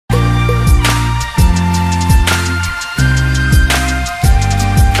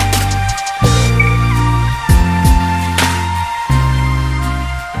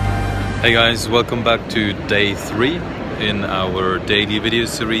Hey guys, welcome back to day 3 in our daily video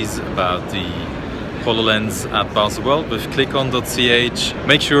series about the HoloLens at Baselworld with ClickOn.ch.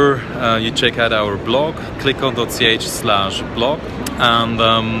 Make sure you check out our blog, ClickOn.ch/blog, and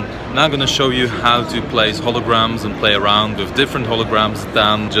now I'm going to show you how to place holograms and play around with different holograms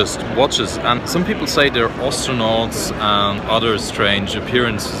than just watches. And some people say they're astronauts and other strange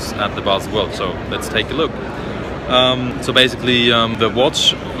appearances at the Baselworld, so let's take a look. So basically the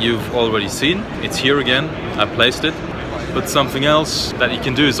watch you've already seen, it's here again, I placed it. But something else that you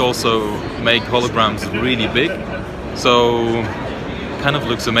can do is also make holograms really big. So kind of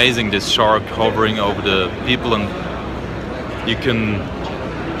looks amazing, this shark hovering over the people, and you can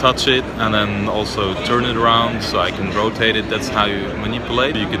touch it and then also turn it around so I can rotate it. That's how you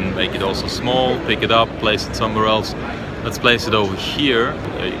manipulate. You can make it also small, pick it up, place it somewhere else. Let's place it over here.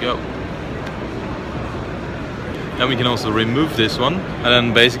 There you go. Then we can also remove this one, and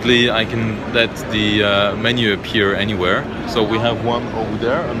then basically I can let the menu appear anywhere. So we have one over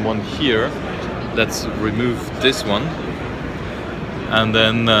there and one here. Let's remove this one, and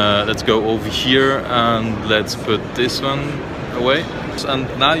then let's go over here and let's put this one away. And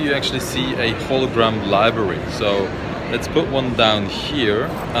now you actually see a hologram library. So let's put one down here,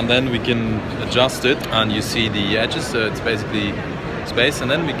 and then we can adjust it, and you see the edges, so it's basically space, and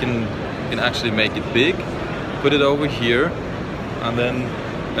then we can actually make it big. Put it over here, and then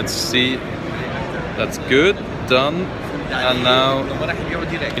let's see, that's good, done. And now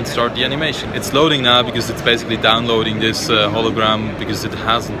you can start the animation. It's loading now because it's basically downloading this hologram because it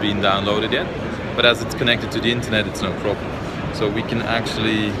hasn't been downloaded yet, but as it's connected to the internet, it's no problem. So we can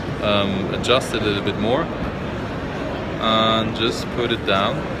actually adjust it a little bit more and just put it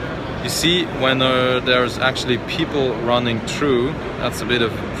down. You see, when there's actually people running through, that's a bit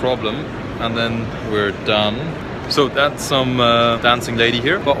of a problem. And then we're done. So that's some dancing lady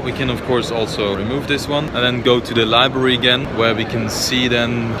here, but we can of course also remove this one and then go to the library again, where we can see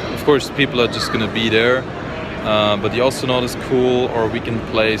then, of course people are just gonna be there, but the astronaut is cool, or we can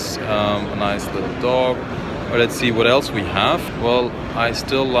place a nice little dog, or let's see what else we have. Well, I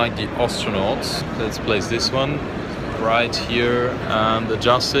still like the astronauts. Let's place this one right here and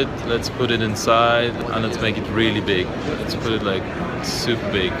adjust it. Let's put it inside and let's make it really big. Let's put it like super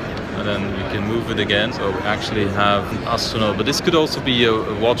big. And then we can move it again, so we actually have an astronaut. But this could also be a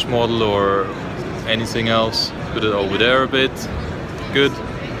watch model or anything else. Put it over there a bit. Good.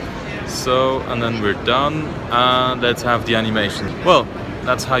 So, and then we're done, and let's have the animation. Well,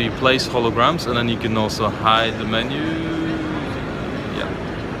 that's how you place holograms, and then you can also hide the menu. Yeah,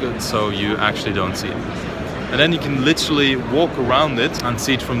 good, so you actually don't see it. And then you can literally walk around it and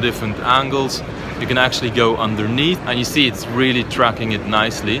see it from different angles. You can actually go underneath, and you see it's really tracking it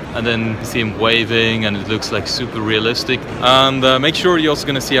nicely. And then you see him waving, and it looks like super realistic. And make sure you're also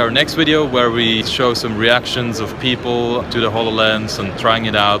going to see our next video where we show some reactions of people to the HoloLens and trying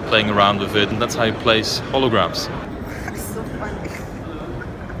it out, playing around with it. And that's how you place holograms. So funny.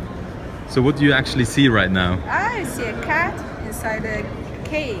 So what do you actually see right now? I see a cat inside a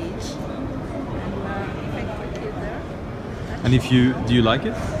cage. And if you, do you like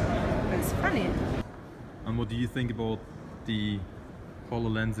it? It's funny. And what do you think about the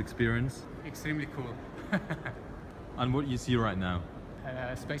HoloLens experience? Extremely cool. And what you see right now?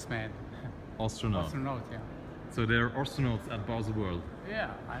 Spaceman. Astronaut. Astronaut, yeah. So there are astronauts at Baselworld.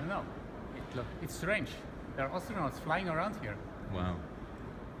 Yeah, I don't know. It's strange. There are astronauts flying around here. Wow.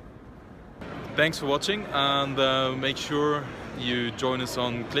 Thanks for watching, and make sure you join us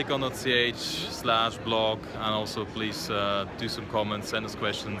on ClickOn.ch/blog, and also please do some comments, send us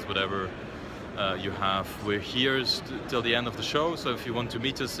questions, whatever you have. We're here till the end of the show, so if you want to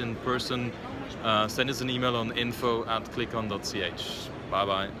meet us in person, send us an email on info@clickon.ch. Bye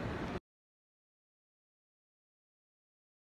bye.